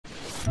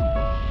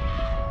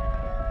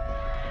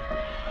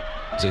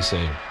They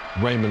say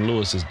Raymond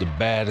Lewis is the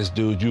baddest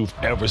dude you've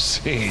ever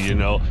seen, you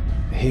know?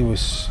 He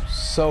was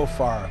so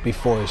far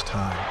before his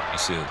time. He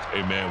said,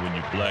 hey man, when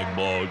you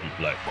blackball, you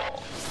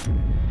blackball.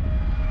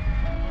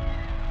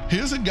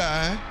 Here's a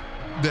guy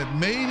that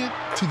made it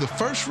to the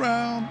first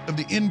round of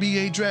the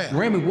NBA draft.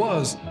 Raymond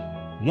was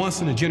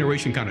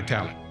once-in-a-generation kind of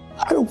talent.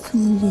 I don't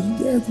feel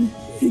there's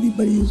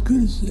anybody as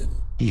good as him.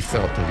 He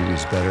felt that he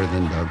was better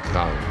than Doug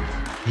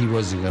Collins. He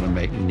wasn't going to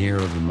make near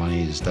the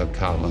money as Doug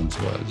Collins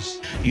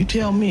was. You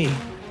tell me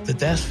that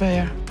that's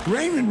fair?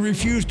 Raymond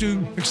refused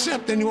to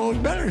accept anyone was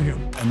better than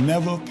him. I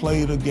never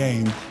played a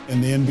game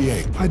in the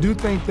NBA. I do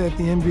think that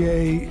the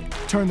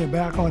NBA turned their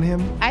back on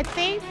him. I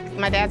think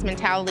my dad's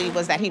mentality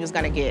was that he was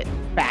going to get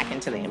back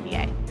into the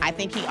NBA. I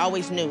think he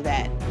always knew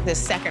that this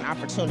second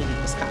opportunity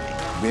was coming.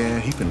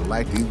 Man, he finna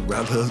light these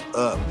brothers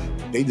up.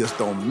 They just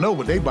don't know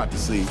what they about to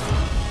see.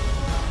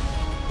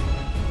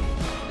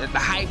 The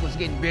hype was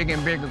getting bigger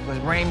and bigger because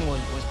Raymond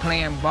was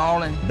playing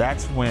ball. And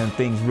that's when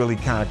things really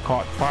kind of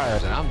caught fire.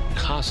 And I'm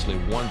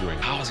constantly wondering,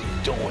 how's he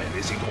doing?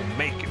 Is he gonna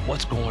make it?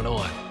 What's going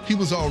on? He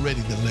was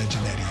already the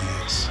legend that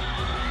he is.